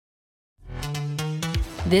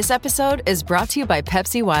This episode is brought to you by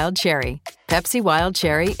Pepsi Wild Cherry. Pepsi Wild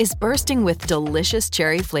Cherry is bursting with delicious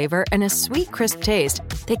cherry flavor and a sweet, crisp taste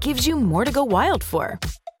that gives you more to go wild for.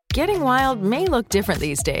 Getting wild may look different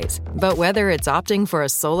these days, but whether it's opting for a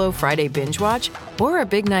solo Friday binge watch or a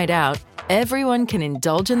big night out, everyone can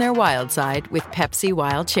indulge in their wild side with Pepsi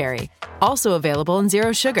Wild Cherry. Also available in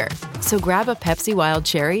Zero Sugar. So grab a Pepsi Wild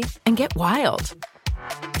Cherry and get wild.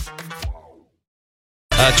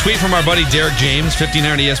 A tweet from our buddy Derek James,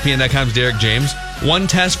 1500ESPN.com's Derek James. One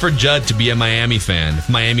test for Judd to be a Miami fan,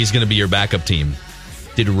 if Miami's going to be your backup team.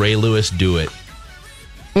 Did Ray Lewis do it?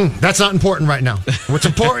 That's not important right now. What's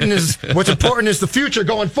important is the future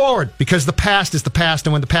going forward, because the past is the past,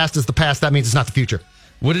 and when the past is the past, that means it's not the future.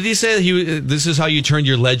 What did he say? This is how you turned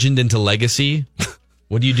your legend into legacy?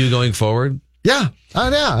 What do you do going forward? Yeah.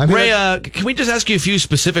 I mean, Ray, can we just ask you a few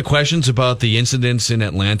specific questions about the incidents in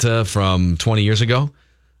Atlanta from 20 years ago?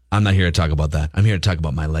 I'm not here to talk about that. I'm here to talk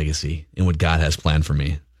about my legacy and what God has planned for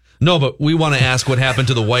me. No, but we want to ask what happened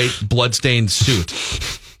to the white bloodstained suit.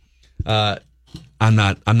 I'm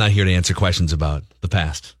not here to answer questions about the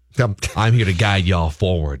past. I'm here to guide y'all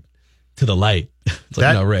forward to the light.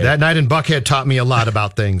 That night in Buckhead taught me a lot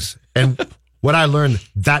about things. And what I learned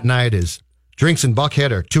that night is drinks in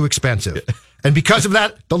Buckhead are too expensive. And because of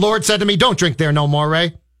that, the Lord said to me, don't drink there no more,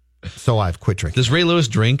 Ray. So I've quit drinking. Does Ray Lewis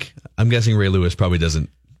drink? I'm guessing Ray Lewis probably doesn't.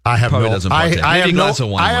 I have no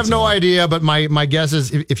wine idea, but my guess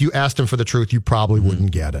is if you asked him for the truth, you probably wouldn't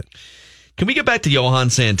get it. Can we get back to Johan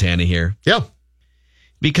Santana here? Yeah.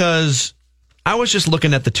 Because I was just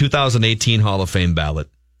looking at the 2018 Hall of Fame ballot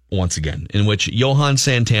once again, in which Johan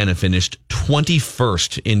Santana finished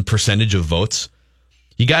 21st in percentage of votes.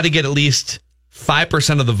 You got to get at least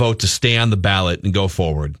 5% of the vote to stay on the ballot and go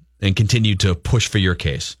forward and continue to push for your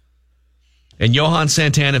case. And Johan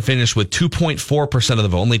Santana finished with 2.4% of the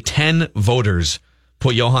vote. Only 10 voters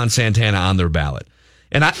put Johan Santana on their ballot.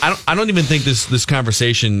 And I don't even think this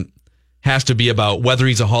conversation has to be about whether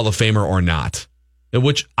he's a Hall of Famer or not,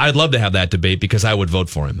 which I'd love to have that debate because I would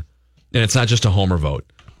vote for him. And it's not just a homer vote.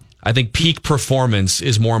 I think peak performance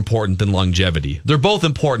is more important than longevity. They're both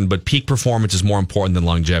important, but peak performance is more important than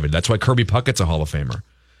longevity. That's why Kirby Puckett's a Hall of Famer.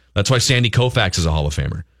 That's why Sandy Koufax is a Hall of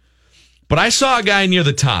Famer. But I saw a guy near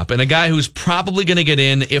the top, and a guy who's probably going to get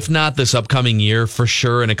in, if not this upcoming year, for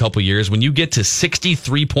sure in a couple years. When you get to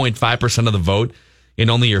 63.5% of the vote in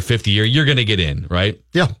only your fifth year, you're going to get in, right?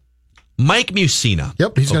 Yeah. Mike Mussina.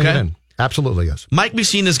 Yep, he's going to get in. Absolutely, yes. Mike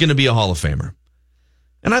Mussina is going to be a Hall of Famer.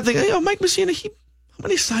 And I think, Mike Mussina, how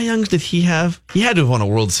many Cy Youngs did he have? He had to have won a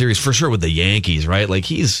World Series for sure with the Yankees, right? Like,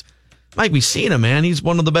 Mike Mussina, man. He's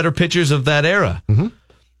one of the better pitchers of that era. Mm-hmm.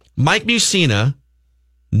 Mike Mussina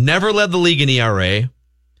never led the league in ERA.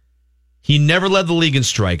 He never led the league in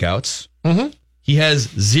strikeouts. Mm-hmm. He has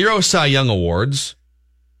 0 Cy Young awards.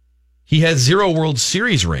 He has 0 World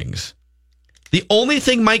Series rings. The only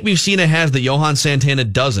thing Mike Mussina has that Johan Santana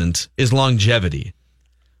doesn't is longevity.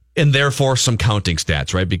 And therefore some counting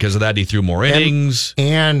stats, right? Because of that, he threw more innings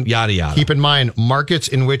and yada, yada. Keep in mind, markets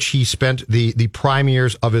in which he spent the prime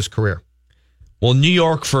years of his career. Well, New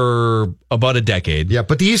York for about a decade. Yeah,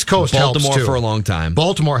 but the East Coast helps too. Baltimore for a long time.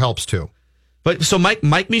 Baltimore helps too. But so Mike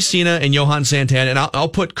Mussina and Johan Santana, and I'll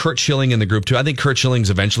put Curt Schilling in the group too. I think Curt Schilling's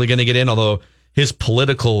eventually going to get in, although his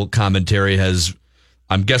political commentary has,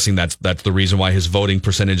 I'm guessing that's the reason why his voting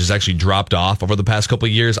percentage has actually dropped off over the past couple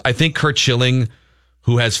of years. I think Curt Schilling,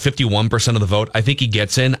 who has 51% of the vote, I think he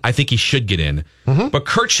gets in. I think he should get in. Mm-hmm. But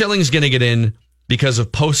Curt Schilling's going to get in because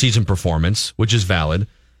of postseason performance, which is valid.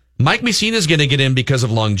 Mike Mussina is going to get in because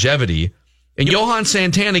of longevity. And Johan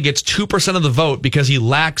Santana gets 2% of the vote because he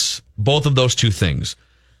lacks both of those two things.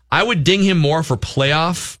 I would ding him more for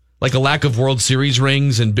playoff, like a lack of World Series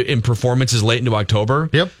rings and in performances late into October.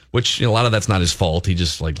 Yep. Which a lot of that's not his fault. He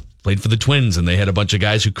just played for the Twins and they had a bunch of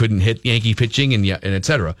guys who couldn't hit Yankee pitching and et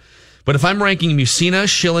cetera. But if I'm ranking Mussina,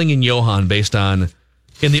 Schilling, and Johan based on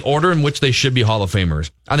in the order in which they should be Hall of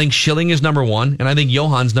Famers, I think Schilling is number 1 and I think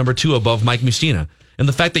Johan's number 2 above Mike Mussina. And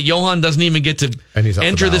the fact that Johan doesn't even get to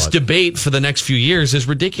enter this debate for the next few years is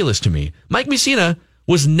ridiculous to me. Mike Mussina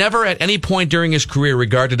was never at any point during his career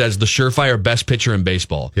regarded as the surefire best pitcher in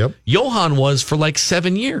baseball. Yep. Johan was for like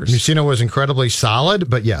 7 years. Mussina was incredibly solid,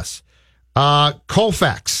 but yes.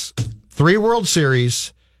 Koufax, 3 World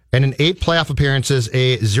Series and in 8 playoff appearances,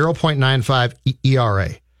 a 0.95 ERA.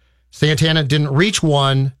 Santana didn't reach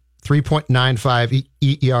 3.95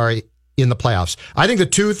 ERA in the playoffs. I think the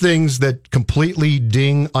two things that completely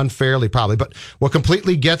ding unfairly probably, but what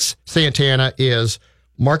completely gets Santana is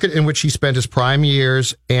market in which he spent his prime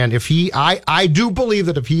years. And if I do believe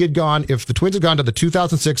that if the Twins had gone to the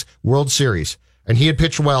 2006 World Series, and he had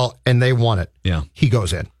pitched well, and they won it. Yeah. He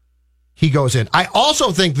goes in. I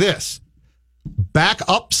also think this. Back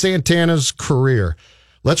up Santana's career.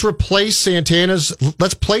 Let's place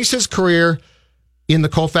his career in the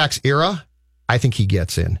Koufax era. I think he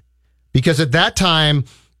gets in. Because at that time,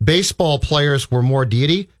 baseball players were more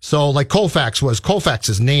deity. So like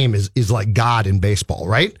Koufax's name is like God in baseball,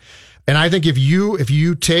 right? And I think if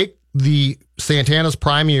you take the Santana's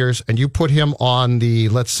prime years and you put him on the,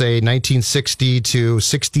 let's say, 1960 to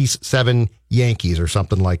 67 Yankees or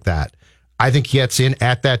something like that, I think he gets in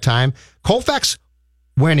at that time. Koufax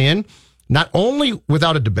went in not only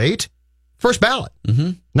without a debate, first ballot.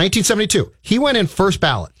 1972. He went in first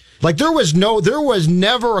ballot. Like there was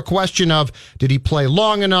never a question of did he play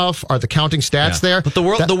long enough? Are the counting stats there? But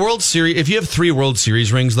the World Series, if you have 3 World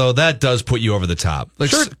Series rings, though, that does put you over the top.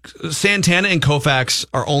 Like Sure. Santana and Koufax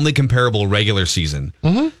are only comparable regular season,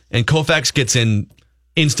 and Koufax gets in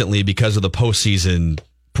instantly because of the postseason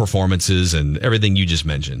performances and everything you just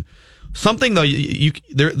mentioned. Something though,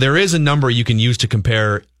 there is a number you can use to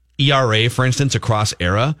compare ERA, for instance, across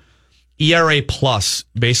era. ERA plus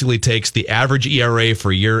basically takes the average ERA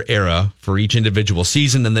for your era for each individual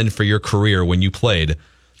season and then for your career when you played.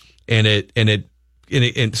 And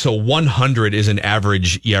so 100 is an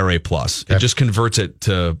average ERA plus. It just converts it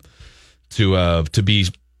to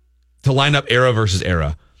line up era versus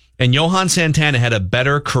era. And Johan Santana had a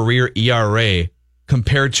better career ERA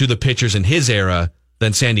compared to the pitchers in his era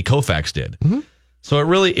than Sandy Koufax did. So it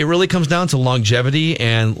really comes down to longevity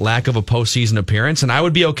and lack of a postseason appearance. And I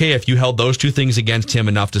would be okay if you held those two things against him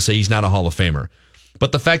enough to say he's not a Hall of Famer.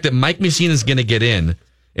 But the fact that Mike Mussina is going to get in,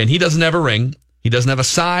 and he doesn't have a ring, he doesn't have a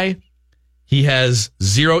Cy, he has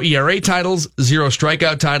 0 ERA titles, 0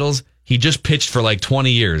 strikeout titles. He just pitched for like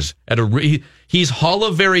 20 years. He's Hall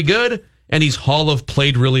of very good, and he's Hall of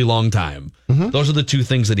played really long time. Those are the two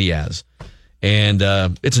things that he has. And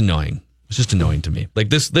it's annoying. It's just annoying to me. Like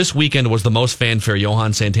this weekend was the most fanfare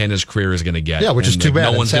Johan Santana's career is going to get. Yeah, which is too bad.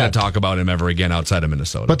 No one's going to talk about him ever again outside of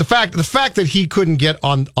Minnesota. But the fact that he couldn't get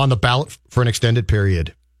on the ballot for an extended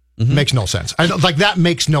period makes no sense. That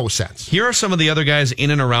makes no sense. Here are some of the other guys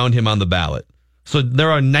in and around him on the ballot. So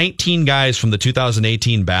there are 19 guys from the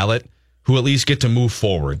 2018 ballot who at least get to move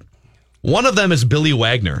forward. One of them is Billy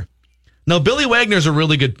Wagner. Now, Billy Wagner's a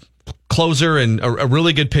really good closer and a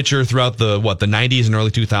really good pitcher throughout the 90s and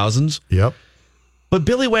early 2000s. Yep. But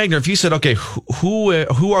Billy Wagner, if you said, okay,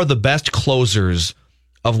 who are the best closers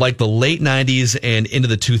of like the late 90s and into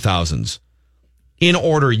the 2000s? In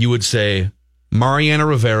order, you would say Mariano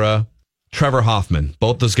Rivera, Trevor Hoffman.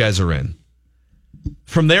 Both those guys are in.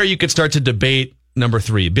 From there, you could start to debate number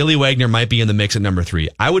 3. Billy Wagner might be in the mix at number 3.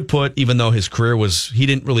 I would put, even though his career he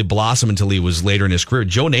didn't really blossom until he was later in his career,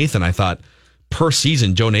 Joe Nathan, I thought, per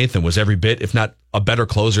season, Joe Nathan was every bit, if not a better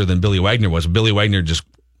closer than Billy Wagner was. Billy Wagner just,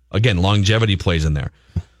 again, longevity plays in there.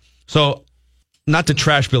 So, not to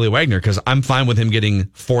trash Billy Wagner, because I'm fine with him getting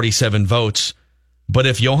 47 votes. But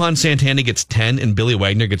if Johan Santana gets 10 and Billy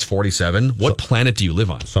Wagner gets 47, what planet do you live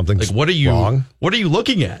on? Something's wrong. What are you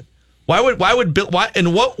looking at? Why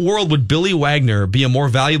in what world would Billy Wagner be a more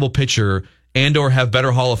valuable pitcher and or have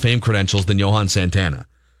better Hall of Fame credentials than Johan Santana?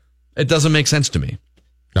 It doesn't make sense to me.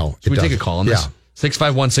 No, Should we take a call on this?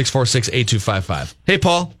 651-646-8255. Hey,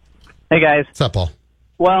 Paul. Hey, guys. What's up, Paul?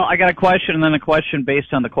 Well, I got a question and then a question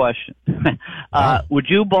based on the question. Would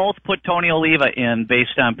you both put Tony Oliva in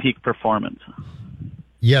based on peak performance?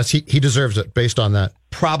 Yes, he deserves it based on that.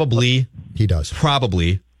 Probably. He does.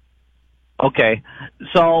 Probably. Okay.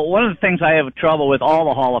 So one of the things I have trouble with all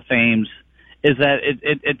the Hall of Fames is that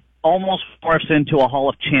it almost morphs into a Hall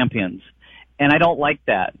of Champions. And I don't like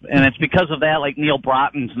that. And it's because of that, like Neil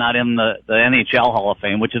Broughton's not in the NHL Hall of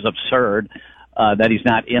Fame, which is absurd, that he's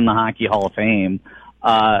not in the Hockey Hall of Fame.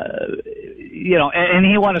 And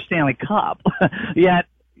he won a Stanley Cup. Yet,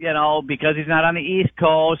 because he's not on the East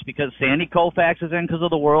Coast, because Sandy Koufax is in because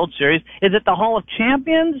of the World Series, is it the Hall of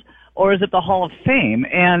Champions or is it the Hall of Fame?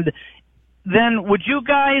 And then would you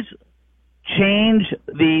guys change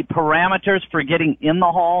the parameters for getting in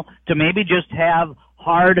the Hall to maybe just have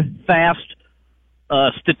hard, fast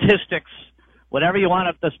statistics, whatever you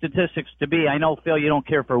want the statistics to be? I know, Phil, you don't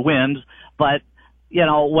care for wins, but,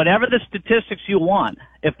 whatever the statistics you want,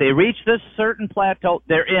 if they reach this certain plateau,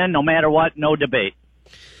 they're in no matter what, no debate.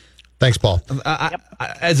 Thanks, Paul.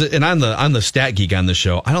 I'm the stat geek on the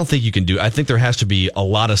show. I don't think you can I think there has to be a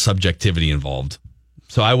lot of subjectivity involved.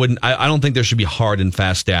 So I don't think there should be hard and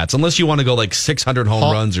fast stats unless you want to go like 600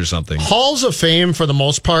 home runs or something. Halls of Fame, for the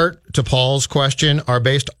most part, to Paul's question, are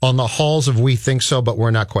based on the halls of we think so, but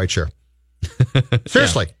we're not quite sure.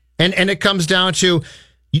 Seriously. Yeah. And it comes down to,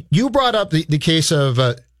 you brought up the case of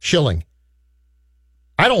Schilling.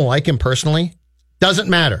 I don't like him personally. Doesn't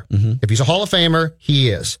matter. If he's a Hall of Famer, he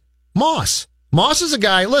is. Moss. Moss is a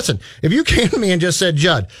guy, listen, if you came to me and just said,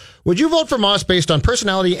 Judd, would you vote for Moss based on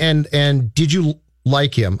personality and did you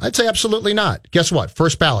like him? I'd say absolutely not. Guess what?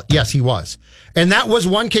 First ballot. Yes, he was. And that was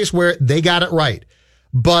one case where they got it right.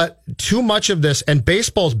 But too much of this, and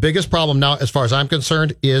baseball's biggest problem now, as far as I'm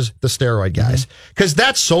concerned, is the steroid guys. Because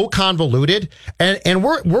that's so convoluted. And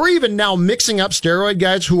we're even now mixing up steroid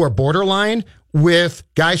guys who are borderline with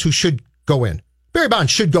guys who should go in. Barry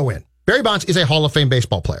Bonds should go in. Barry Bonds is a Hall of Fame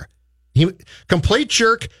baseball player. He complete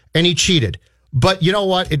jerk, and he cheated. But you know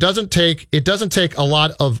what? It doesn't take a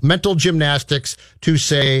lot of mental gymnastics to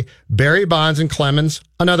say Barry Bonds and Clemens,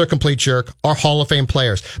 another complete jerk, are Hall of Fame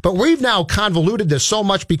players. But we've now convoluted this so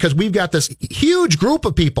much because we've got this huge group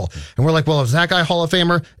of people, and we're like, well, is that guy Hall of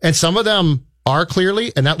Famer? And some of them are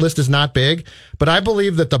clearly, and that list is not big. But I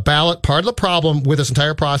believe that the ballot, part of the problem with this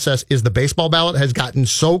entire process is the baseball ballot has gotten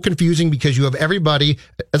so confusing because you have everybody,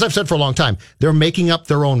 as I've said for a long time, they're making up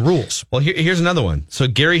their own rules. Well, here's another one. So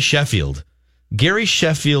Gary Sheffield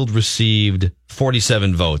received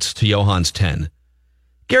 47 votes to Johan's 10.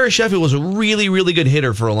 Gary Sheffield was a really, really good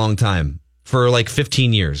hitter for a long time, for like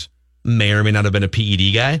 15 years. May or may not have been a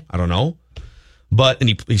PED guy. I don't know.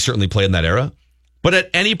 And he certainly played in that era. But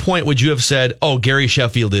at any point would you have said, oh, Gary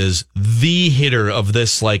Sheffield is the hitter of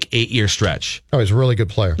this like 8-year stretch? Oh, he's a really good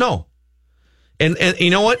player. No. And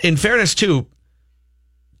you know what? In fairness, too,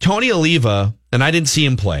 Tony Oliva, and I didn't see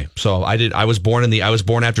him play. So I was born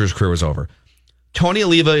after his career was over. Tony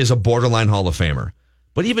Oliva is a borderline Hall of Famer.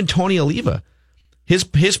 But even Tony Oliva, his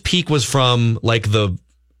peak was from like the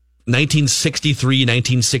 1963,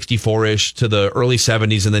 1964-ish to the early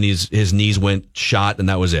 70s, and then his knees went shot, and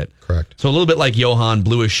that was it. Correct. So a little bit like Johan,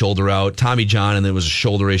 blew his shoulder out. Tommy John, and it was a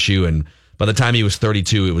shoulder issue, and by the time he was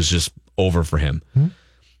 32, it was just over for him. Mm-hmm.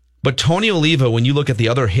 But Tony Oliva, when you look at the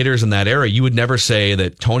other hitters in that era, you would never say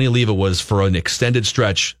that Tony Oliva was, for an extended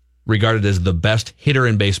stretch, regarded as the best hitter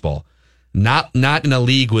in baseball. Not in a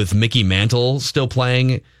league with Mickey Mantle still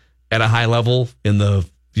playing at a high level in the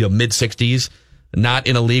mid-60s. Not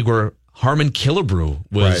in a league where Harmon Killebrew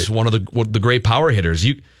was one of the great power hitters.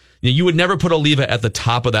 You would never put Oliva at the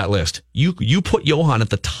top of that list. You put Johan at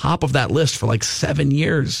the top of that list for like 7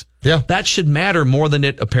 years. Yeah, that should matter more than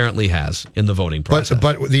it apparently has in the voting process.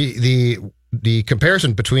 But the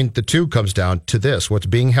comparison between the two comes down to this: what's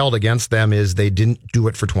being held against them is they didn't do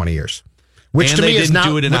it for 20 years, which to me is not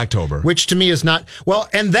do it in October. Which to me is not well,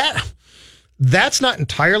 and that's not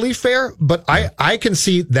entirely fair, but I can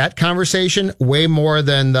see that conversation way more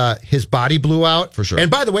than his body blew out. For sure.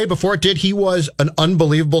 And by the way, before it did, he was an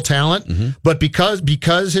unbelievable talent. Mm-hmm. But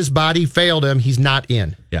because his body failed him, he's not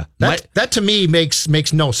in. Yeah. That to me makes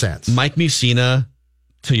no sense. Mike Mussina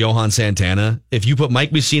to Johan Santana. If you put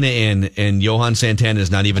Mike Mussina in and Johan Santana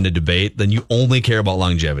is not even a debate, then you only care about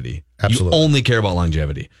longevity. Absolutely. You only care about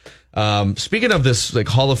longevity. Speaking of this like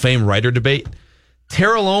Hall of Fame writer debate,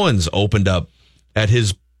 Terrell Owens opened up at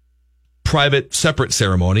his private, separate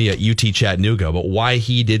ceremony at UT Chattanooga, but why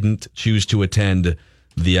he didn't choose to attend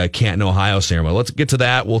the Canton, Ohio ceremony. Let's get to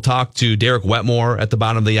that. We'll talk to Derek Wetmore at the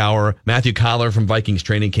bottom of the hour, Matthew Collar from Vikings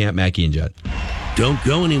training camp, Mackey and Judd. Don't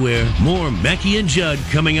go anywhere. More Mackey and Judd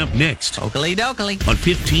coming up next. Oakley dokley. On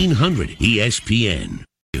 1500 ESPN.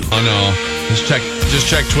 Oh no, just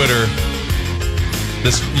check Twitter.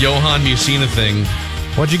 This Johan Mussina thing.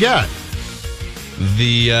 What'd you got?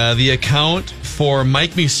 The account for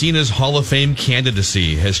Mike Mussina's Hall of Fame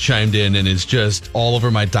candidacy has chimed in and is just all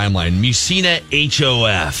over my timeline. Mussina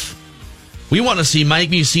HOF. We want to see Mike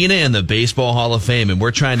Mussina in the Baseball Hall of Fame, and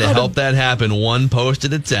we're trying to help that happen one post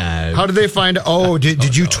at a time. How did they find? Oh,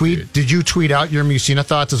 did you tweet? Dude. Did you tweet out your Mussina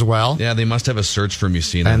thoughts as well? Yeah, they must have a search for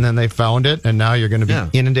Mussina, and then they found it, and now you're going to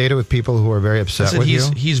be inundated with people who are very upset with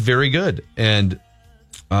you. He's very good, and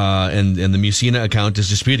the Mussina account is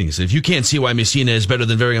disputing. So if you can't see why Mussina is better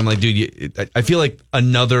than Very, I'm like, dude, I feel like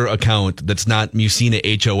another account that's not Mussina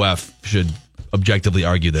HOF should objectively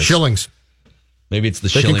argue this. Shillings. Maybe it's the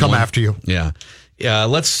They Schilling can come one. after you. Yeah.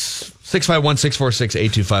 Let's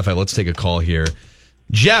 651-646-8255. Let's take a call here.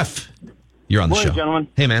 Jeff, you're on the show. Morning, gentlemen.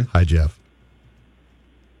 Hey, man. Hi, Jeff.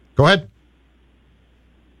 Go ahead.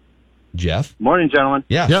 Jeff? Morning, gentlemen.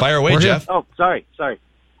 Yeah, fire away, Jeff. Oh, sorry. Say,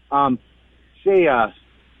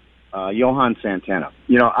 Johan Santana.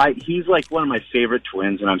 He's like one of my favorite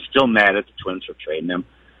Twins, and I'm still mad at the Twins for trading him.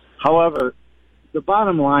 However, the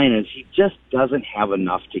bottom line is he just doesn't have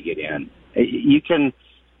enough to get in. You can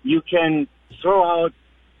throw out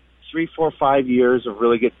 3, 4, 5 years of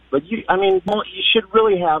really good, but you should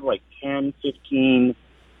really have like 10, 15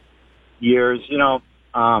 years. He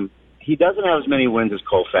doesn't have as many wins as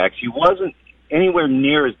Koufax. He wasn't anywhere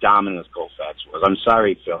near as dominant as Koufax was. I'm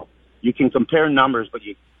sorry, Phil. You can compare numbers, but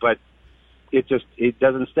it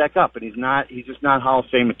doesn't stack up, and he's just not Hall of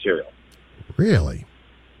Fame material. Really?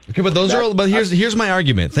 Okay, but here's my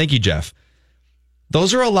argument. Thank you, Jeff.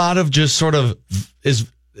 Those are a lot of just sort of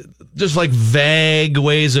just like vague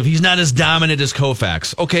ways of he's not as dominant as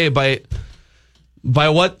Koufax. Okay, by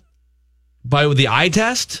what? By the eye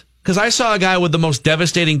test? Because I saw a guy with the most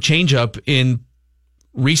devastating changeup in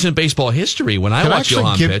recent baseball history when I watched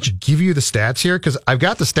Johan pitch. Give you the stats here because I've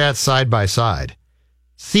got the stats side by side.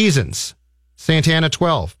 Seasons: Santana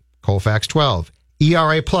 12, Koufax 12,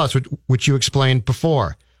 ERA plus, which you explained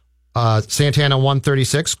before. Santana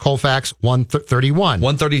 136, Koufax 131.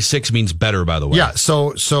 136 means better, by the way. Yeah,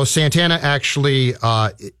 so Santana actually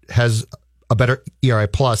has a better ERA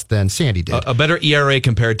plus than Sandy did. A better ERA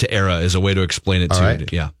compared to ERA is a way to explain it.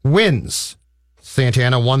 Right. Yeah. Wins: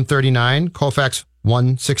 Santana 139, Koufax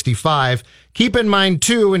 165. Keep in mind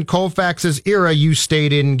too, in Koufax's era, you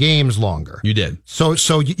stayed in games longer. You did.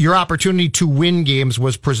 So your opportunity to win games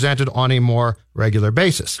was presented on a more regular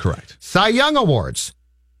basis. Correct. Cy Young Awards: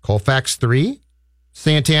 Koufax 3,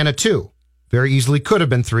 Santana 2. Very easily could have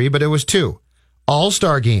been 3, but it was 2.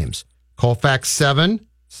 All-Star games: Koufax 7,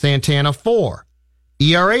 Santana 4.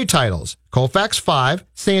 ERA titles: Koufax 5,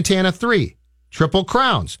 Santana 3. Triple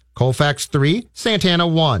Crowns: Koufax 3, Santana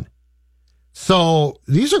 1. So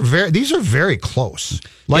these are very close.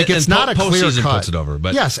 Like it's not a clear cut. Puts it over,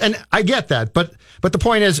 but yes, and I get that, but the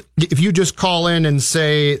point is, if you just call in and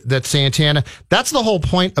say that Santana, that's the whole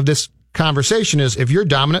point of this conversation is if you're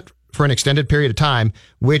dominant for an extended period of time,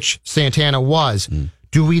 which Santana was,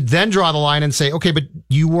 do we then draw the line and say, okay, but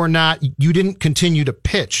you didn't continue to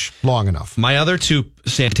pitch long enough? My other two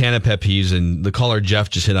Santana pet peeves, and the caller Jeff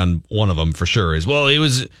just hit on one of them for sure, is, well, it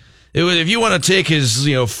was if you want to take his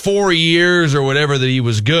 4 years or whatever that he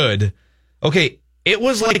was good, okay, it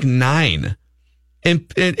was like 9.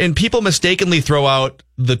 And people mistakenly throw out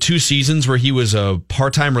the 2 seasons where he was a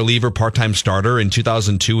part-time reliever, part-time starter in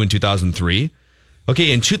 2002 and 2003.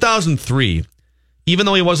 Okay, in 2003, even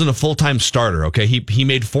though he wasn't a full-time starter, okay, he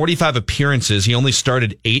made 45 appearances. He only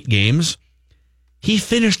started 8 games. He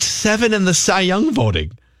finished 7 in the Cy Young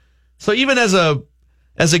voting. So even as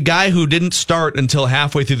a guy who didn't start until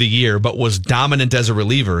halfway through the year but was dominant as a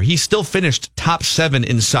reliever, he still finished top 7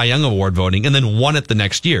 in Cy Young Award voting and then won it the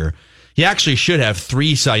next year. He actually should have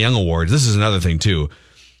 3 Cy Young Awards. This is another thing, too.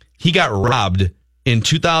 He got robbed in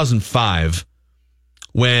 2005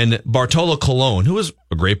 when Bartolo Colon, who was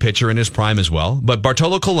a great pitcher in his prime as well, but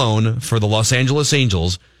Bartolo Colon for the Los Angeles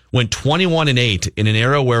Angels went 21-8 in an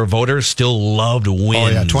era where voters still loved wins. Oh,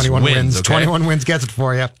 yeah, 21 wins. Okay? 21 wins gets it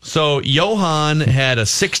for you. So Johan had a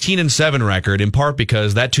 16-7 record, in part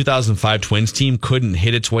because that 2005 Twins team couldn't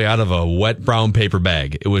hit its way out of a wet brown paper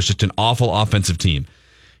bag. It was just an awful offensive team.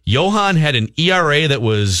 Johan had an ERA that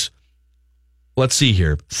was, let's see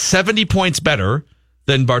here, 70 points better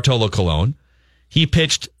than Bartolo Colon. He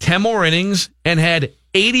pitched 10 more innings and had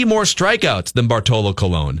 80 more strikeouts than Bartolo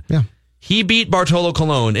Colon. Yeah. He beat Bartolo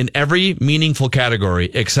Colon in every meaningful category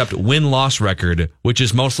except win-loss record, which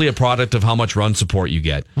is mostly a product of how much run support you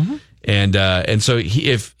get. Mm-hmm. And so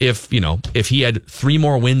if he had 3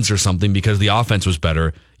 more wins or something because the offense was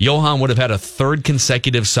better, Johan would have had a 3rd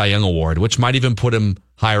consecutive Cy Young Award, which might even put him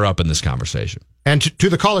higher up in this conversation. And to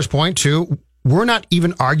the caller's point, too, we're not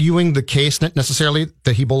even arguing the case necessarily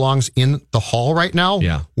that he belongs in the Hall right now.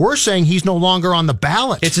 Yeah. We're saying he's no longer on the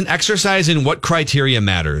ballot. It's an exercise in what criteria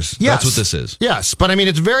matters. Yes. That's what this is. Yes. But I mean,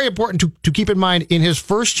 it's very important to keep in mind in his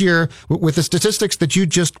first year with the statistics that you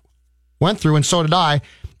just went through, and so did I,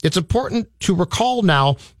 it's important to recall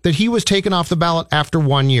now that he was taken off the ballot after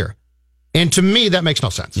 1 year. And to me, that makes no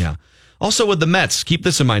sense. Yeah. Also with the Mets, keep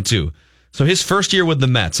this in mind too. So his first year with the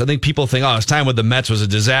Mets, I think people think, his time with the Mets was a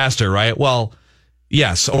disaster, right? Well,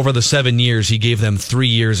 yes, over the 7 years, he gave them 3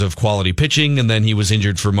 years of quality pitching, and then he was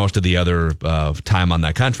injured for most of the other time on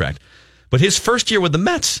that contract. But his first year with the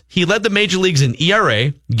Mets, he led the major leagues in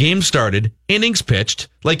ERA, games started, innings pitched.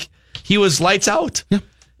 Like, he was lights out. Yeah.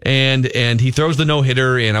 And he throws the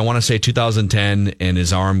no-hitter in, I want to say, 2010, and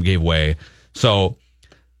his arm gave way. So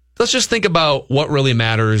let's just think about what really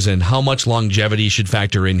matters and how much longevity should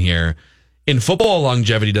factor in here. In football,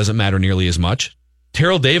 longevity doesn't matter nearly as much.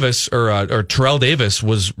 Terrell Davis or Terrell Davis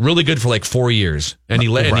was really good for like 4 years, and he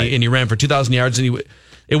ran for 2,000 yards, and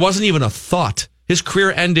it wasn't even a thought. His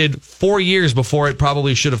career ended 4 years before it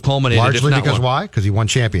probably should have culminated. Largely because why? Because he won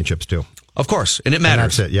championships too. Of course, and it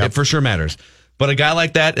matters. And that's it. Yeah, it for sure matters. But a guy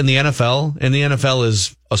like that in the NFL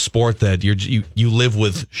is a sport that you live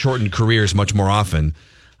with shortened careers much more often.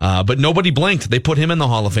 But nobody blinked. They put him in the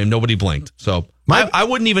Hall of Fame. Nobody blinked. So I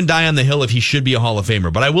wouldn't even die on the hill if he should be a Hall of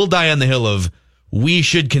Famer, but I will die on the hill of we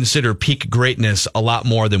should consider peak greatness a lot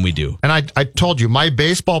more than we do. And I told you, my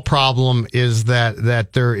baseball problem is that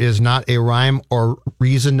there is not a rhyme or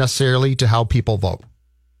reason necessarily to how people vote.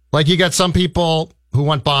 Like, you got some people who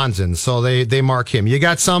want Bonds in, so they mark him. You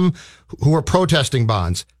got some who are protesting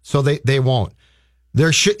Bonds, so they won't.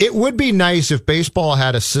 It would be nice if baseball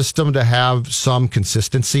had a system to have some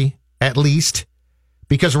consistency, at least,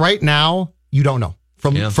 because right now you don't know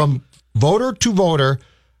from voter to voter.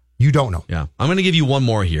 You don't know. Yeah. I'm going to give you one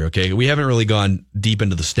more here, okay? We haven't really gone deep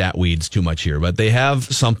into the stat weeds too much here, but they have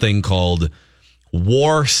something called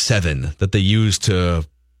WAR 7 that they use to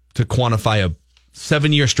quantify a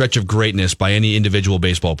 7-year stretch of greatness by any individual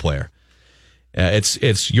baseball player.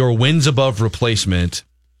 It's your wins above replacement,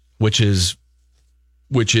 which is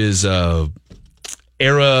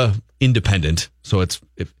era independent. So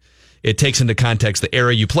it takes into context the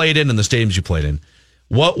era you played in and the stadiums you played in.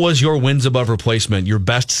 What was your wins above replacement, your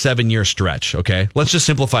best 7-year stretch? Okay, let's just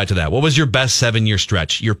simplify it to that. What was your best 7-year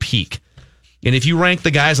stretch, your peak? And if you rank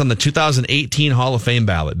the guys on the 2018 Hall of Fame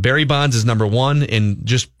ballot, Barry Bonds is number 1 in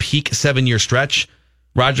just peak 7-year stretch.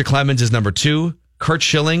 Roger Clemens is number 2. Curt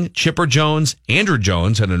Schilling, Chipper Jones, Andrew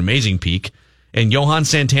Jones had an amazing peak. And Johan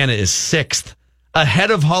Santana is 6th,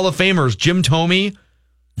 ahead of Hall of Famers Jim Thome,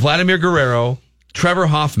 Vladimir Guerrero, Trevor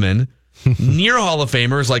Hoffman, near Hall of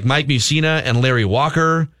Famers like Mike Mussina and Larry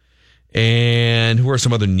Walker. And who are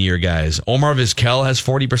some other near guys? Omar Vizquel has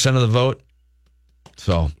 40% of the vote.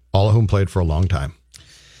 So all of whom played for a long time.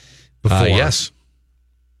 Before. Yes.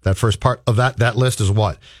 That first part of that list is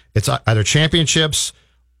what? It's either championships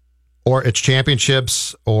or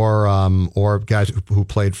guys who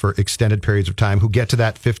played for extended periods of time who get to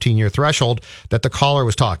that 15-year threshold that the caller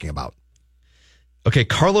was talking about. Okay,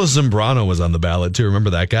 Carlos Zambrano was on the ballot too.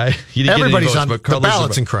 Remember that guy? Everybody's on the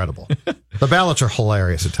ballot's incredible. The ballots are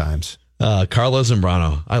hilarious at times. Carlos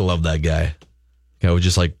Zambrano, I love that guy. Guy would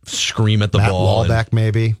just like scream at the Matt ball. Waldeck,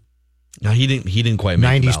 maybe. No, he didn't quite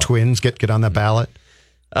make 90s Twins get on that ballot.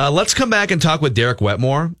 Let's come back and talk with Derek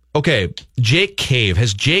Wetmore. Okay, Jake Cave.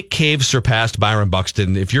 Has Jake Cave surpassed Byron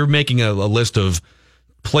Buxton? If you're making a list of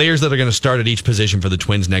players that are going to start at each position for the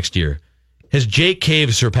Twins next year, has Jake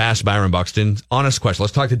Cave surpassed Byron Buxton? Honest question.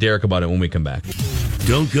 Let's talk to Derek about it when we come back.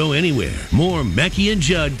 Don't go anywhere. More Mackey and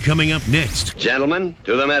Judd coming up next. Gentlemen,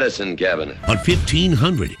 to the medicine cabinet. On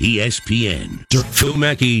 1500 ESPN. Phil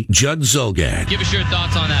Mackey, Judd Zulgad. Give us your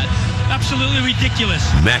thoughts on that. Absolutely ridiculous.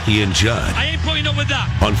 Mackey and Judd. I ain't putting up with that.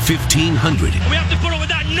 On 1500. We have to put up with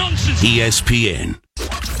that nonsense. ESPN.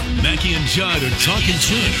 Mackey and Judd are talking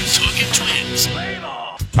Twins. Talking Twins.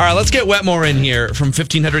 All right, let's get Wetmore in here from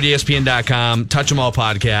 1500ESPN.com, Touch 'Em All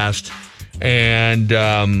podcast. And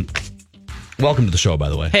welcome to the show, by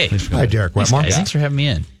the way. Hey. Hi, Derek Wetmore. Thanks for having me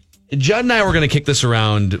in. Judd and I were going to kick this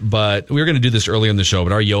around, but we were going to do this earlier in the show,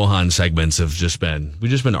 but our Johan segments we've just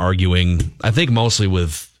been arguing, I think mostly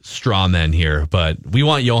with straw men here, but we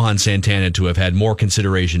want Johan Santana to have had more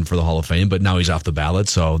consideration for the Hall of Fame, but now he's off the ballot,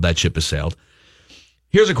 so that ship has sailed.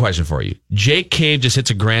 Here's a question for you. Jake Cave just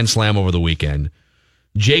hits a grand slam over the weekend.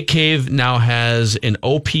 Jake Cave now has an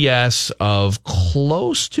OPS of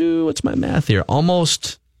close to, what's my math here?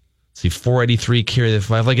 Almost, 483 carry the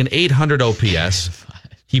 5, like an 800 OPS.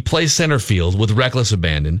 He plays center field with reckless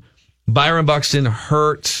abandon. Byron Buxton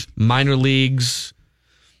hurt, minor leagues,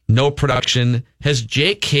 no production. Has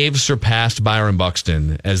Jake Cave surpassed Byron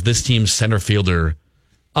Buxton as this team's center fielder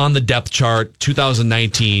on the depth chart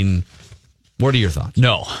 2019? What are your thoughts?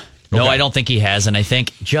 No, I don't think he has. And I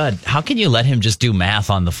think, Judd, how can you let him just do math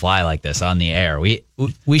on the fly like this on the air? We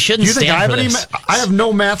shouldn't you think stand I for have this. I have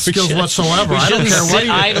no math skills whatsoever. I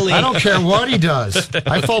don't care what he does.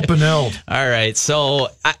 I felt benilled. All right, so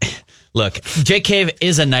look, Jake Cave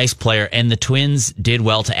is a nice player, and the Twins did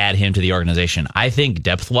well to add him to the organization. I think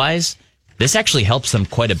depth-wise, this actually helps them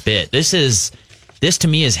quite a bit. This to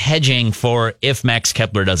me is hedging for if Max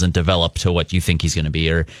Kepler doesn't develop to what you think he's going to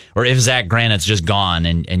be, or if Zach Granite's just gone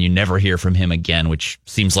and you never hear from him again, which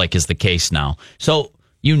seems like is the case now. So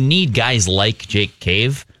you need guys like Jake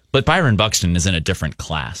Cave, but Byron Buxton is in a different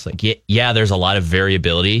class. Like, yeah, there's a lot of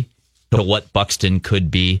variability to what Buxton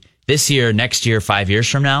could be this year, next year, 5 years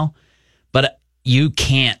from now, but you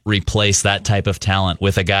can't replace that type of talent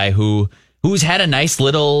with a guy who's had a nice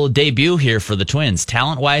little debut here for the Twins.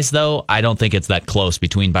 Talent-wise, though, I don't think it's that close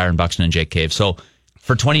between Byron Buxton and Jake Cave. So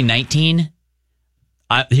for 2019,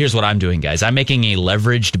 here's what I'm doing, guys. I'm making a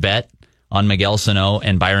leveraged bet on Miguel Sano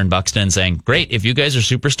and Byron Buxton, saying, great, if you guys are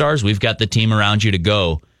superstars, we've got the team around you to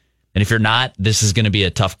go. And if you're not, this is going to be a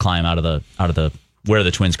tough climb out of the where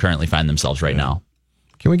the Twins currently find themselves right now.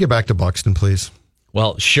 Can we get back to Buxton, please?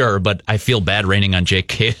 Well, sure, but I feel bad raining on Jake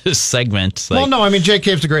Cave's segment. Well, no, I mean, Jake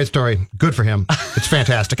Cave's a great story. Good for him. It's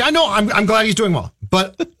fantastic. I know, I'm glad he's doing well.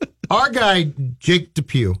 But our guy, Jake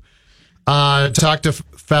Depew, talked to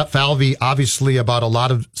Falvey, obviously, about a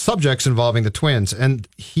lot of subjects involving the Twins. And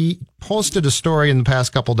he posted a story in the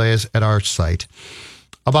past couple days at our site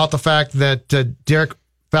about the fact that Derek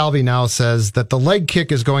Falvey now says that the leg kick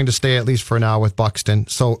is going to stay at least for now with Buxton.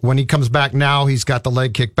 So when he comes back now, he's got the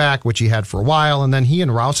leg kick back, which he had for a while. And then he and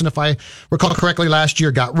Rousen, if I recall correctly, last year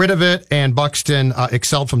got rid of it, and Buxton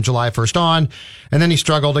excelled from July 1st on. And then he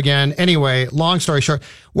struggled again. Anyway, long story short,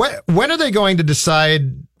 when are they going to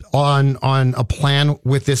decide on a plan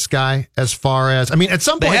with this guy? As far as, I mean, at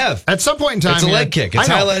some point in time, it's a leg kick. It's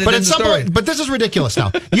highlighted but in at the some story. point, but this is ridiculous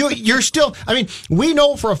now. You're still, I mean, we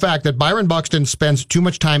know for a fact that Byron Buxton spends too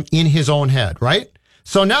much time in his own head, right?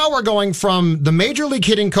 So now we're going from the major league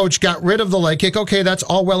hitting coach got rid of the leg kick. Okay, that's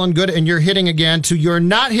all well and good, and you're hitting again, to you're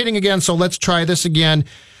not hitting again, so let's try this again.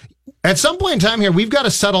 At some point in time here, we've got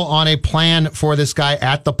to settle on a plan for this guy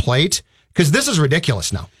at the plate, because this is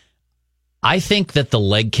ridiculous now. I think that the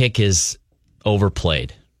leg kick is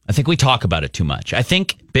overplayed. I think we talk about it too much. I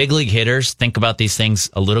think big league hitters think about these things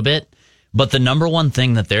a little bit, but the number one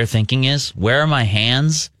thing that they're thinking is, where are my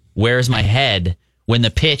hands? Where is my head when the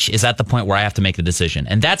pitch is at the point where I have to make the decision?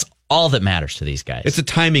 And that's all that matters to these guys. It's a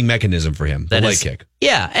timing mechanism for him, the leg kick.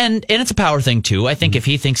 Yeah, and it's a power thing too. I think if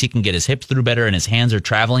he thinks he can get his hips through better and his hands are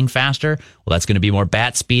traveling faster, well, that's going to be more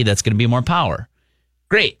bat speed. That's going to be more power.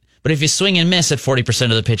 Great. But if you swing and miss at 40%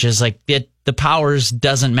 of the pitches, like the powers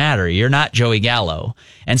doesn't matter. You're not Joey Gallo.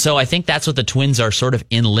 And so I think that's what the Twins are sort of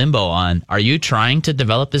in limbo on. Are you trying to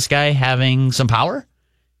develop this guy having some power?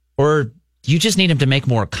 Or you just need him to make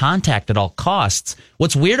more contact at all costs?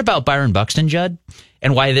 What's weird about Byron Buxton, Judd,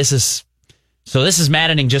 and why this is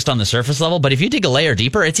maddening just on the surface level, but if you dig a layer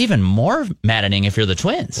deeper, it's even more maddening if you're the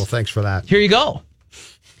Twins. Well, thanks for that. Here you go.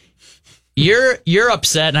 You're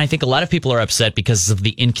upset, and I think a lot of people are upset because of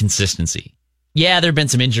the inconsistency. Yeah, there have been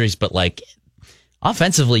some injuries, but like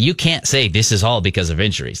offensively, you can't say this is all because of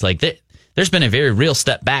injuries. Like there's been a very real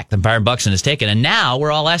step back that Byron Buxton has taken, and now we're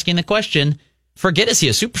all asking the question, forget is he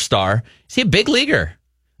a superstar? Is he a big leaguer?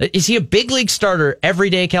 Is he a big league starter,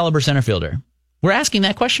 everyday caliber center fielder? We're asking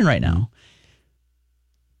that question right now.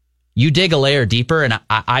 You dig a layer deeper, and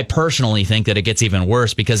I personally think that it gets even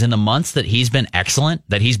worse because in the months that he's been excellent,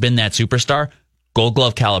 that he's been that superstar, Gold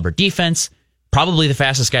Glove caliber defense, probably the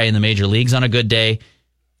fastest guy in the major leagues on a good day,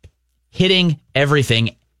 hitting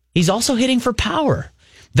everything. He's also hitting for power.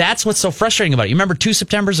 That's what's so frustrating about it. You remember 2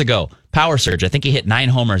 Septembers ago, power surge. I think he hit 9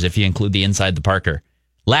 homers if you include the inside the Parker.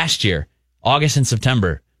 Last year, August and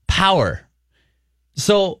September, power.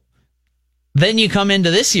 So then you come into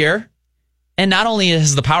this year, and not only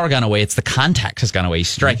has the power gone away, it's the contact has gone away. He's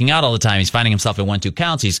striking out all the time. He's finding himself in 1-2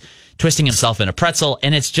 counts. He's twisting himself in a pretzel,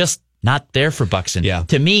 and it's just not there for Buxton. Yeah.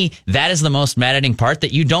 To me, that is the most maddening part,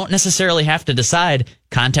 that you don't necessarily have to decide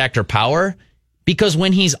contact or power, because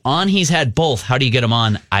when he's on, he's had both. How do you get him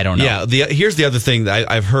on? I don't know. Yeah, here's the other thing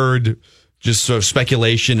that I've heard, just sort of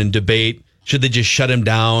speculation and debate. Should they just shut him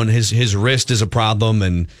down? His wrist is a problem,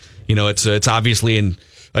 and it's obviously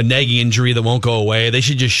a nagging injury that won't go away. They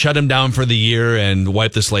should just shut him down for the year and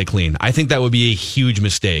wipe the slate clean. I think that would be a huge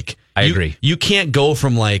mistake. I agree. You can't go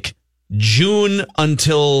from like June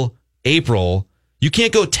until April. You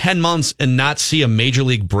can't go 10 months and not see a major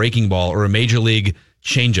league breaking ball or a major league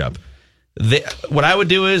changeup. What I would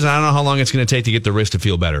do is, I don't know how long it's going to take to get the wrist to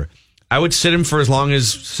feel better. I would sit him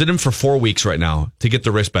for 4 weeks right now to get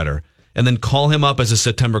the wrist better, and then call him up as a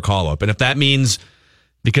September call up. And if that means,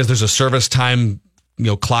 because there's a service time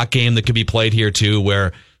clock game that could be played here too,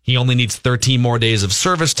 where he only needs 13 more days of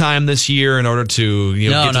service time this year in order to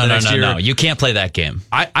get to the next year. No, you can't play that game.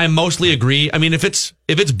 I mostly agree. I mean, if it's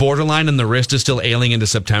borderline and the wrist is still ailing into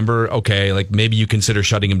September, okay, like maybe you consider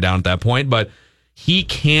shutting him down at that point, but he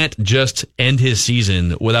can't just end his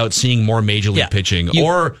season without seeing more major league pitching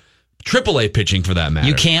or AAA pitching for that matter.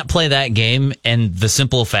 You can't play that game, and the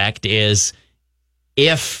simple fact is,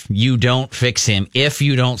 if you don't fix him, if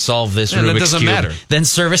you don't solve this Rubik's Cube, then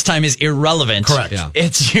service time is irrelevant. Correct. Yeah.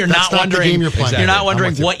 You're not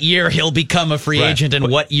wondering what year he'll become a free agent and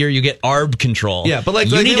what year you get ARB control. Yeah, but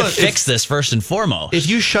you need to fix this first and foremost. If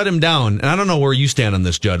you shut him down, and I don't know where you stand on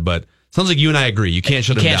this, Judd, but sounds like you and I agree. You can't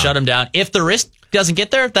shut him down. You can't shut him down. If the wrist doesn't get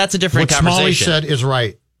there, that's a different conversation. What Smalley said is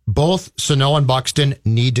right. Both Sano and Buxton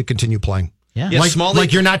need to continue playing. Yeah.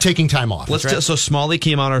 Like you're not taking time off. So Smalley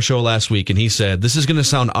came on our show last week, and he said, this is going to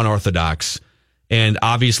sound unorthodox, and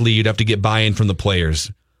obviously you'd have to get buy-in from the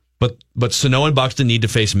players. But Sano and Buxton need to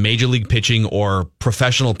face major league pitching or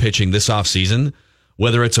professional pitching this offseason,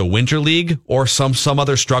 whether it's a winter league or some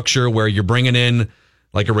other structure where you're bringing in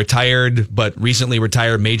like a retired but recently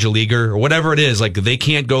retired major leaguer or whatever it is, like they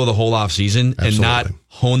can't go the whole off season and not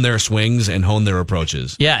hone their swings and hone their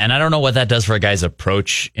approaches. Yeah, and I don't know what that does for a guy's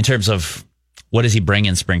approach in terms of what does he bring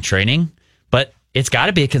in spring training, but it's got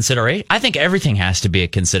to be a consideration. I think everything has to be a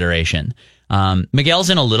consideration. Miguel's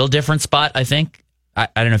in a little different spot, I think. I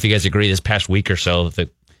don't know if you guys agree this past week or so, the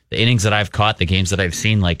innings that I've caught, the games that I've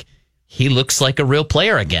seen, like, he looks like a real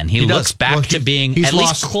player again. He looks back to being at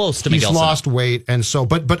least close to Miguel. He's lost weight, and so,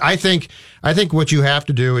 but I think what you have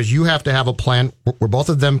to do is you have to have a plan where both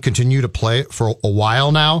of them continue to play for a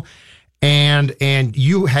while now, and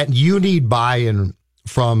you need buy-in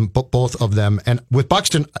from both of them. And with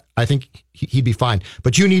Buxton, I think he'd be fine,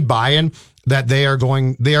 but you need buy-in that they are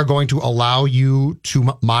going to allow you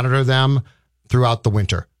to monitor them throughout the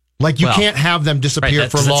winter. Like you can't have them disappear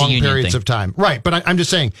for long periods of time, right? But I'm just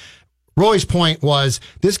saying. Roy's point was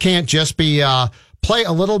this can't just be play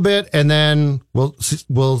a little bit and then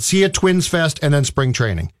we'll see a Twins Fest and then spring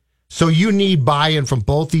training. So you need buy-in from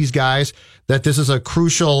both these guys that this is a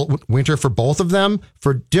crucial winter for both of them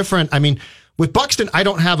for different. I mean, with Buxton, I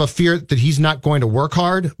don't have a fear that he's not going to work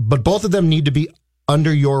hard, but both of them need to be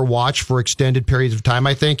under your watch for extended periods of time,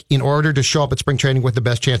 I think, in order to show up at spring training with the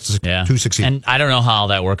best chances to succeed. And I don't know how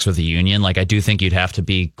that works with the union. Like, I do think you'd have to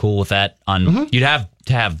be cool with that. You'd have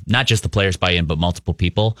to have not just the players buy in, but multiple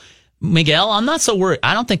people. Miguel, I'm not so worried.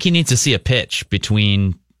 I don't think he needs to see a pitch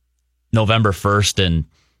between November 1st and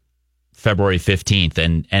February 15th.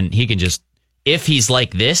 And he can just, if he's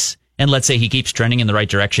like this, and let's say he keeps trending in the right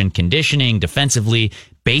direction, conditioning, defensively,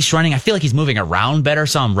 base running. I feel like he's moving around better.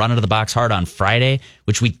 Saw him run into the box hard on Friday,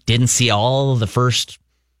 which we didn't see all of the first,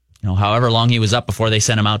 however long he was up before they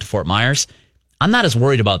sent him out to Fort Myers. I'm not as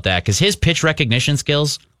worried about that because his pitch recognition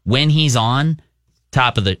skills, when he's on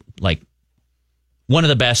top of one of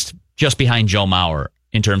the best just behind Joe Mauer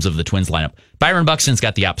in terms of the Twins lineup. Byron Buxton's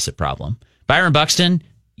got the opposite problem. Byron Buxton,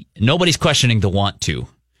 nobody's questioning the want to.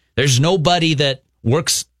 There's nobody that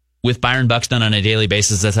works with Byron Buxton on a daily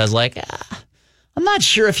basis that says like, I'm not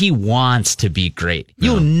sure if he wants to be great.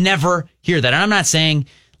 You'll never hear that. And I'm not saying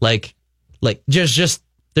like there's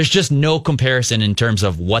just no comparison in terms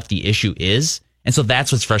of what the issue is. And so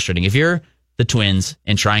that's what's frustrating. If you're the Twins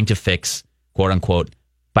and trying to fix quote unquote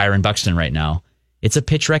Byron Buxton right now, it's a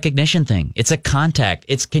pitch recognition thing. It's a contact.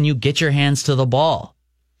 It's can you get your hands to the ball?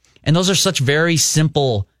 And those are such very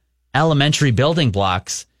simple elementary building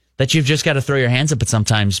blocks that you've just got to throw your hands up at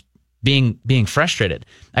sometimes being frustrated.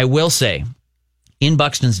 I will say, in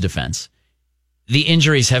Buxton's defense, the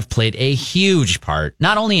injuries have played a huge part,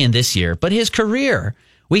 not only in this year, but his career.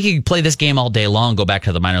 We could play this game all day long, go back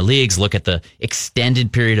to the minor leagues, look at the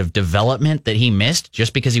extended period of development that he missed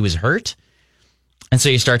just because he was hurt. And so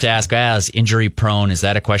you start to ask, is injury prone? Is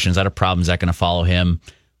that a question? Is that a problem? Is that going to follow him?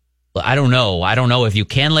 I don't know. I don't know if you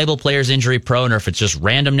can label players injury prone or if it's just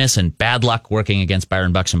randomness and bad luck working against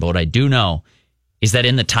Byron Buxton. But what I do know is that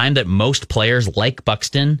in the time that most players like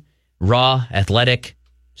Buxton, raw, athletic,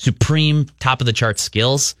 supreme, top of the chart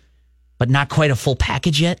skills, but not quite a full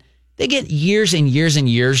package yet, they get years and years and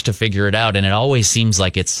years to figure it out. And it always seems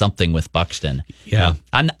like it's something with Buxton. Yeah.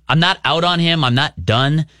 I'm not out on him. I'm not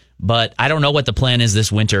done, but I don't know what the plan is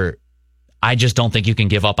this winter. I just don't think you can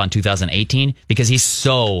give up on 2018 because he's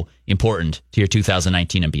so important to your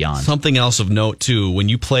 2019 and beyond. Something else of note, too, when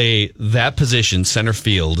you play that position, center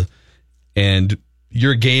field, and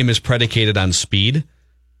your game is predicated on speed,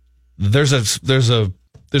 there's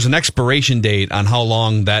an expiration date on how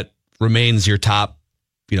long that remains your top,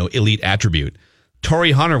 elite attribute.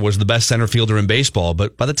 Torrey Hunter was the best center fielder in baseball,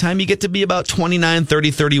 but by the time you get to be about 29,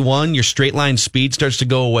 30, 31, your straight line speed starts to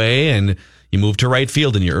go away and you move to right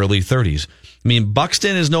field in your early 30s. I mean,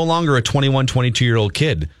 Buxton is no longer a 21, 22-year-old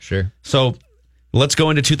kid. Sure. So let's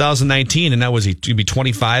go into 2019, and that was he'd be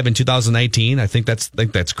 25 in 2019. I think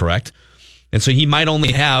that's correct. And so he might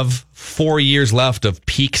only have 4 years left of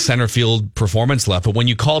peak center field performance left. But when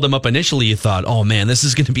you called him up initially, you thought, oh man, this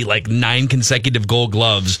is going to be like 9 consecutive Gold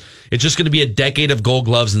Gloves. It's just going to be a decade of Gold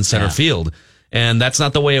Gloves in center field. And that's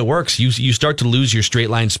not the way it works. You start to lose your straight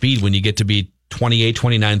line speed when you get to be 28,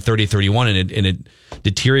 29, 30, 31, and it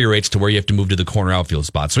deteriorates to where you have to move to the corner outfield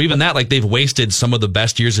spot. So even that, like they've wasted some of the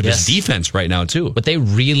best years of his defense right now too. But they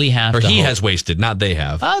really have to. Or he has wasted, not they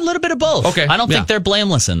have. A little bit of both. Okay. I don't think they're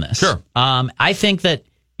blameless in this. Sure. I think that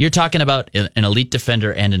you're talking about an elite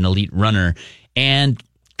defender and an elite runner. And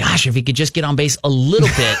gosh, if he could just get on base a little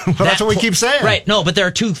bit. Well, that's what we keep saying. Right. No, but there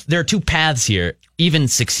are two paths here. Even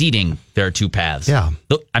succeeding, there are two paths. Yeah.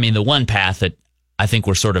 The one path that I think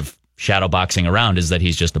we're sort of shadow boxing around is that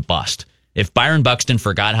he's just a bust. If Byron Buxton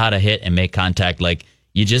forgot how to hit and make contact, like,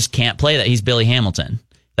 you just can't play that. He's Billy Hamilton.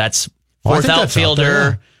 That's fourth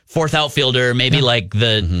outfielder, maybe like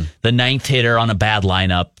the ninth hitter on a bad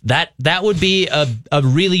lineup. That would be a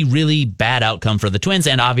really, really bad outcome for the Twins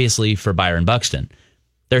and obviously for Byron Buxton.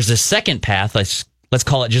 There's a second path, let's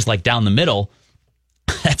call it just like down the middle.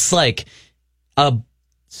 That's like a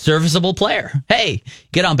serviceable player. Hey,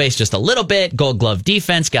 get on base just a little bit, Gold Glove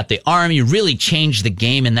defense, got the arm, you really change the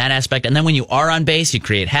game in that aspect. And then when you are on base, you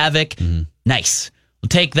create havoc. Nice. We'll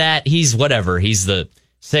take that. He's whatever. He's the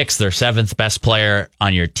 6th or 7th best player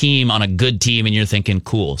on your team, on a good team, and you're thinking,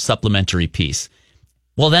 cool, supplementary piece.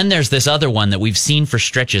 Well, then there's this other one that we've seen for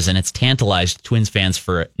stretches, and it's tantalized Twins fans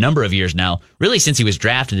for a number of years now, really since he was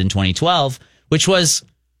drafted in 2012, which was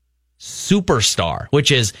superstar,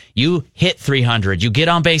 which is you hit 300, you get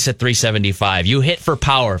on base at 375, you hit for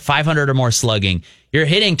power, 500 or more slugging, you're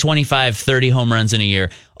hitting 25, 30 home runs in a year.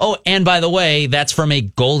 Oh, and by the way, that's from a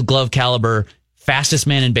Gold Glove caliber, fastest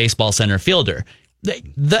man in baseball center fielder.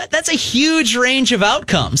 That's a huge range of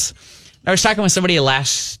outcomes. I was talking with somebody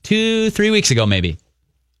last 2-3 weeks ago, maybe.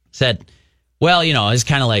 Said, well, it's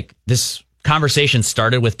kind of like this conversation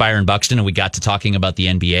started with Byron Buxton and we got to talking about the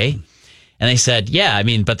NBA. And they said, yeah, I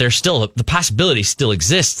mean, but there's still, the possibility still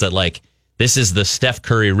exists that, like, this is the Steph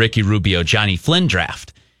Curry, Ricky Rubio, Johnny Flynn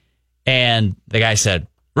draft. And the guy said,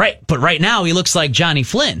 right, but right now he looks like Johnny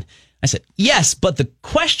Flynn. I said, yes, but the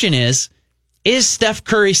question is Steph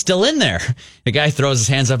Curry still in there? The guy throws his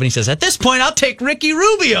hands up and he says, at this point, I'll take Ricky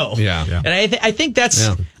Rubio. Yeah. And I think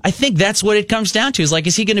that's what it comes down to, is like,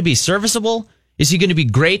 is he going to be serviceable? Is he going to be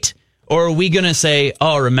great? Or are we going to say,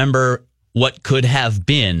 oh, remember what could have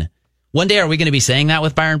been? One day, are we going to be saying that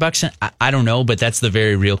with Byron Buxton? I don't know, but that's the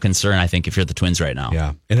very real concern, I think, if you're the Twins right now.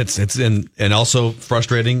 Yeah, and it's also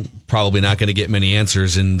frustrating. Probably not going to get many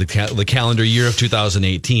answers in the calendar year of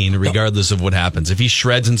 2018, regardless of what happens. If he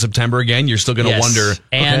shreds in September again, you're still going to wonder.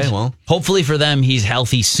 And hopefully for them, he's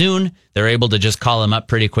healthy soon. They're able to just call him up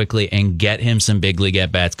pretty quickly and get him some big league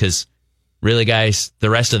at bats. Because really, guys, the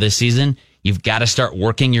rest of this season, you've got to start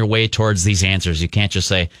working your way towards these answers. You can't just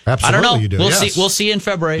say, absolutely, I don't know. You do. We'll see in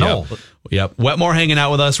February. No. Yep. Wetmore hanging out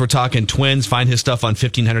with us. We're talking Twins. Find his stuff on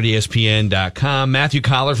 1500ESPN.com. Matthew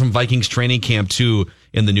Collar from Vikings Training Camp 2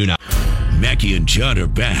 in the new now. Mackey and Judd are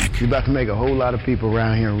back. You're about to make a whole lot of people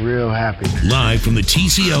around here real happy. Live from the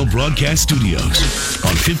TCL Broadcast Studios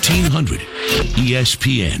on 1500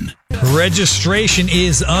 ESPN. Registration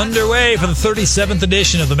is underway for the 37th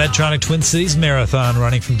edition of the Medtronic Twin Cities Marathon,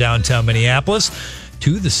 running from downtown Minneapolis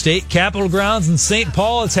to the state capitol grounds in St.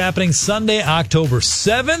 Paul. It's happening Sunday, October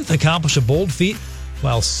 7th. Accomplish a bold feat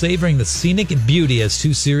while savoring the scenic beauty as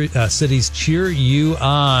two cities cheer you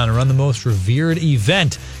on. Run the most revered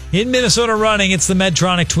event in Minnesota running. It's the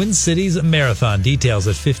Medtronic Twin Cities Marathon. Details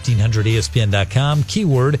at 1500ESPN.com.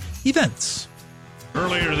 Keyword events.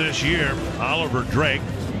 Earlier this year, Oliver Drake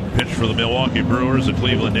pitched for the Milwaukee Brewers, the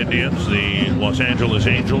Cleveland Indians, the Los Angeles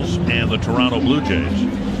Angels, and the Toronto Blue Jays.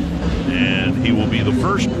 And he will be the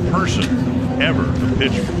first person ever to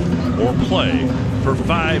pitch or play for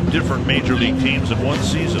 5 different major league teams in one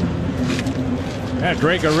season. Yeah,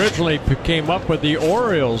 Drake originally came up with the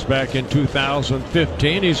Orioles back in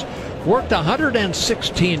 2015. He's worked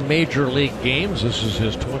 116 major league games. This is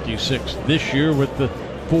his 26th this year with the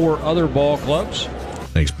 4 other ball clubs.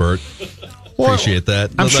 Thanks, Bert. Appreciate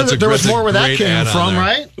that. I'm sure that there was more where that came from,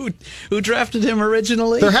 right? Who drafted him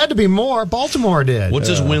originally? There had to be more. Baltimore did. What's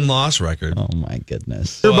his win-loss record? Oh, my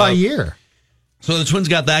goodness. Year by year. So the Twins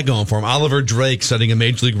got that going for him. Oliver Drake setting a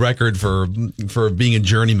major league record for being a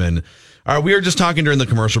journeyman. We were just talking during the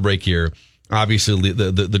commercial break here. Obviously,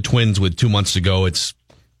 the Twins with 2 months to go, it's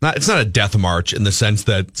not a death march in the sense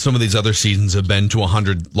that some of these other seasons have been to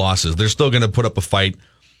 100 losses. They're still going to put up a fight.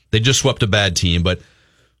 They just swept a bad team, but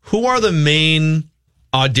who are the main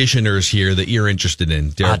auditioners here that you're interested in,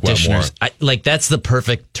 Derek Wetmore? That's the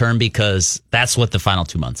perfect term because that's what the final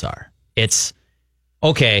 2 months are. It's,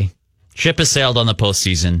 okay, ship has sailed on the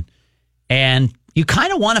postseason, and you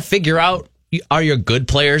kind of want to figure out, are your good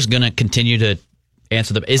players going to continue to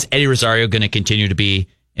answer is Eddie Rosario going to continue to be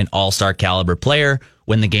an all-star caliber player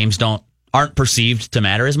when the games aren't perceived to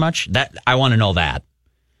matter as much? That I want to know that.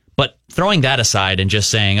 But throwing that aside and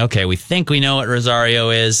just saying, okay, we think we know what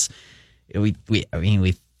Rosario is. We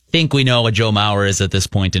think we know what Joe Mauer is at this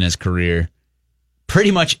point in his career.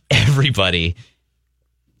 Pretty much everybody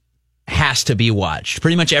has to be watched.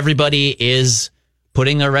 Pretty much everybody is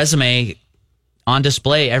putting their resume on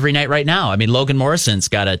display every night right now. I mean, Logan Morrison's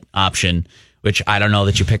got an option, which I don't know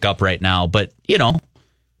that you pick up right now. But,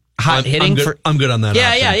 hot hitting. I'm good on that. Yeah,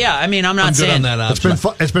 option. yeah. I mean, I'm not good saying on that option.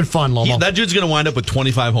 It's been fun, Lomo. That dude's going to wind up with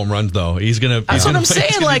 25 home runs, though. That's what I'm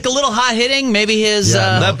saying. Like a little hot hitting, maybe his.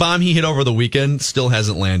 That bomb he hit over the weekend still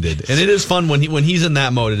hasn't landed, and it is fun when he's in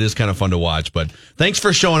that mode. It is kind of fun to watch. But thanks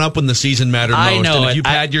for showing up when the season mattered most. I know. And if you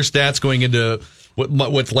pad your stats going into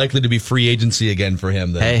what's likely to be free agency again for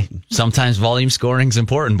him, then. Hey, sometimes volume scoring's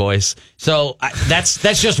important, boys. So that's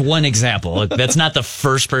just one example. That's not the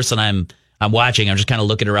first person I'm watching. I'm just kind of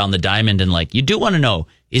looking around the diamond and like, you do want to know,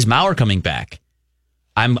 is Mauer coming back?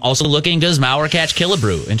 I'm also looking, does Mauer catch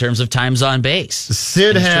Killebrew in terms of times on base?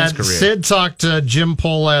 Sid talked to Jim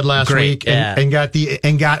Pohlad last week and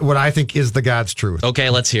got what I think is the God's truth. Okay,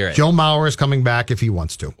 let's hear it. Joe Mauer is coming back if he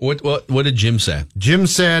wants to. What did Jim say? Jim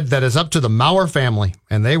said that it's up to the Mauer family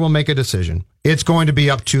and they will make a decision. It's going to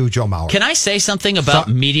be up to Joe Mauer. Can I say something about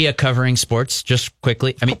media covering sports just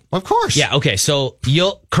quickly? I mean, of course. Yeah. Okay. So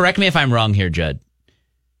you'll correct me if I'm wrong here, Judd.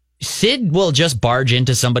 Sid will just barge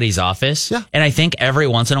into somebody's office. Yeah. And I think every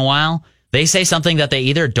once in a while they say something that they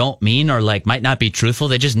either don't mean or like might not be truthful.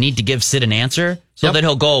 They just need to give Sid an answer so that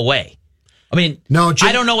he'll go away. I mean,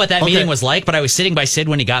 I don't know what that meeting was like, but I was sitting by Sid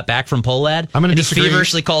when he got back from Pohlad. I'm going to disagree. He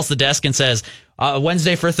feverishly calls the desk and says,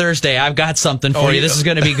 Wednesday for Thursday, I've got something for you. This is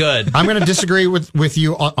going to be good. I'm going to disagree with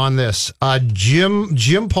you on this. Jim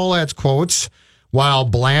Pohlad's quotes, while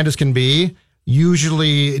bland as can be,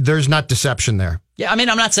 usually there's not deception there. Yeah, I mean,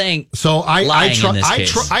 I'm not saying so.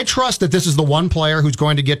 I trust that this is the one player who's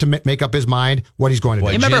going to get to make up his mind what he's going to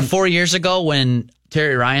do. You remember 4 years ago when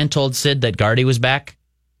Terry Ryan told Sid that Gardy was back?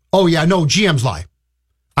 Oh yeah, no, GMs lie.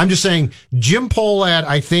 I'm just saying Jim Pohlad,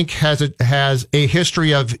 I think, has a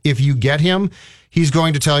history of if you get him, he's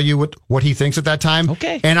going to tell you what he thinks at that time.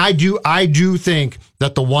 Okay. And I do think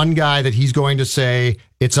that the one guy that he's going to say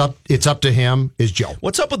it's up to him is Joe.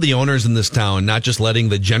 What's up with the owners in this town not just letting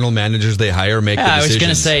the general managers they hire make the decisions? I was going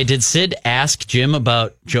to say, did Sid ask Jim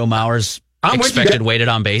about Joe Mauer's expected weighted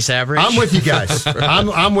on base average? I'm with you guys.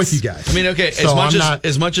 I'm with you guys. I mean, okay, so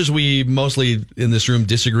as much as we mostly in this room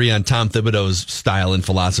disagree on Tom Thibodeau's style and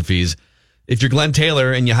philosophies, if you're Glenn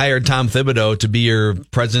Taylor and you hired Tom Thibodeau to be your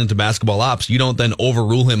president of basketball ops, you don't then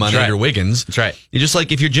overrule him on Andrew Wiggins. That's right. You're just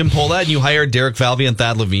like if you're Jim Pohlad and you hired Derek Falvey and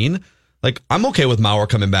Thad Levine, like I'm okay with Mauer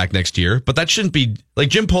coming back next year, but that shouldn't be like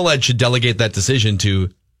Jim Pohlad should delegate that decision to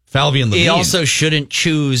Falvey and Levine. He also shouldn't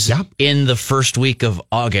choose in the first week of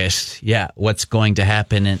August, what's going to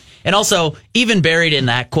happen. And also, even buried in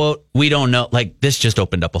that quote, we don't know, like this just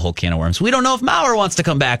opened up a whole can of worms. We don't know if Mauer wants to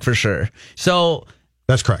come back for sure. So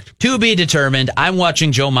that's correct. To be determined. I'm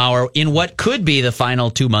watching Joe Mauer in what could be the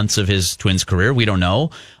final 2 months of his Twins career. We don't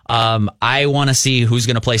know. I want to see who's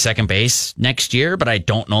going to play second base next year, but I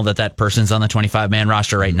don't know that person's on the 25-man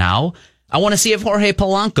roster right now. I want to see if Jorge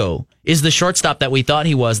Polanco is the shortstop that we thought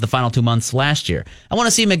he was the final 2 months last year. I want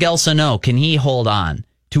to see Miguel Sano. Can he hold on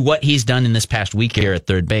to what he's done in this past week here at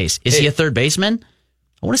third base? Is he a third baseman?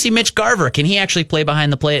 I want to see Mitch Garver. Can he actually play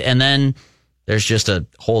behind the plate? And then there's just a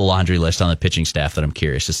whole laundry list on the pitching staff that I'm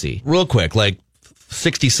curious to see. Real quick, like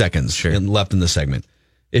 60 seconds left in the segment.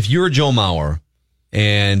 If you're Joe Mauer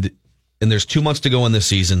and there's 2 months to go in this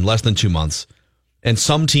season, less than 2 months, and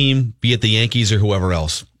some team, be it the Yankees or whoever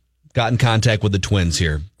else, got in contact with the Twins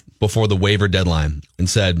here before the waiver deadline and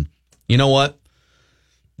said, you know what?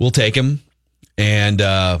 We'll take him. And,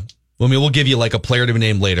 we'll give you like a player to be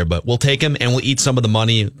named later, but we'll take him and we'll eat some of the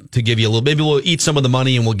money to give you a little, maybe we'll eat some of the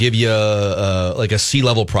money and we'll give you like a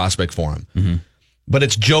C-level prospect for him. Mm-hmm. But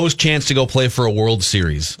it's Joe's chance to go play for a World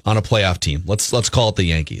Series on a playoff team. Let's call it the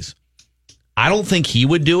Yankees. I don't think he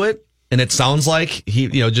would do it. And it sounds like he,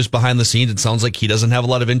 just behind the scenes, it sounds like he doesn't have a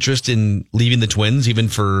lot of interest in leaving the Twins, even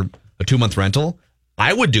for a 2-month rental.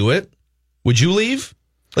 I would do it. Would you leave?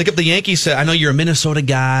 Like if the Yankees said, I know you're a Minnesota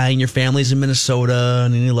guy and your family's in Minnesota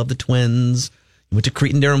and you love the Twins. You went to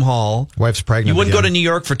Cretin-Derham Hall. Wife's pregnant. You wouldn't go to New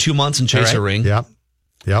York for 2 months and chase a ring. Yep.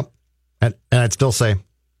 And I'd still say,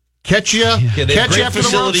 catch you after the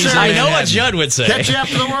World Series. I know what Judd would say. Catch you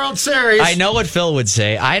after the World Series. I know what Phil would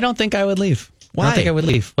say. I don't think I would leave. Why? I don't think I would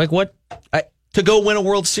leave. Like what? To go win a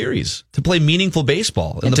World Series, to play meaningful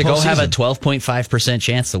baseball, and to go have a 12.5%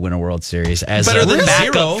 chance to win a World Series as a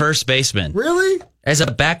backup first baseman. Really? As a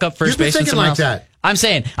backup first baseman, thinking like that. I'm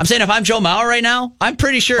saying if I'm Joe Mauer right now, I'm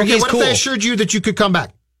pretty sure he's cool. What if they assured you that you could come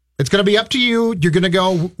back? It's going to be up to you. You're going to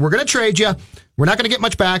go. We're going to trade you. We're not going to get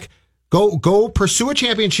much back. Go pursue a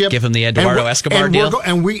championship. Give him the Eduardo Escobar deal.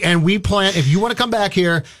 We plan. If you want to come back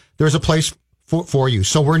here, there's a place for you.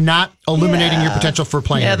 So we're not eliminating your potential for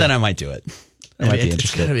playing. Yeah, then I might do it. I might be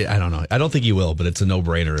interested. I don't know. I don't think you will, but it's a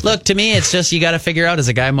no-brainer. Look, to me, it's just you got to figure out, is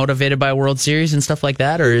a guy motivated by a World Series and stuff like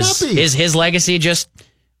that? Or is his legacy just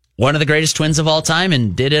one of the greatest Twins of all time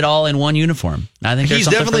and did it all in one uniform. I think He's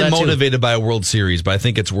there's something definitely for that too. motivated by a World Series, but I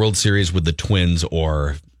think it's World Series with the Twins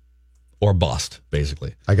or bust,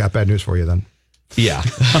 basically. I got bad news for you then. Yeah.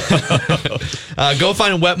 Go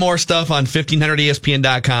find Wetmore stuff on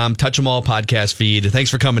 1500ESPN.com. Touch 'em all podcast feed. Thanks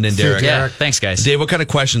for coming in, Derek. Yeah, thanks, guys. Dave, what kind of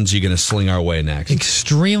questions are you going to sling our way next?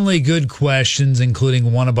 Extremely good questions,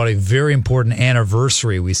 including one about a very important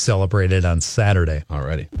anniversary we celebrated on Saturday.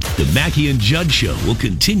 Alrighty. The Mackey and Judd Show will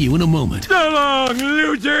continue in a moment. So long,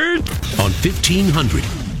 losers! On 1500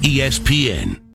 ESPN.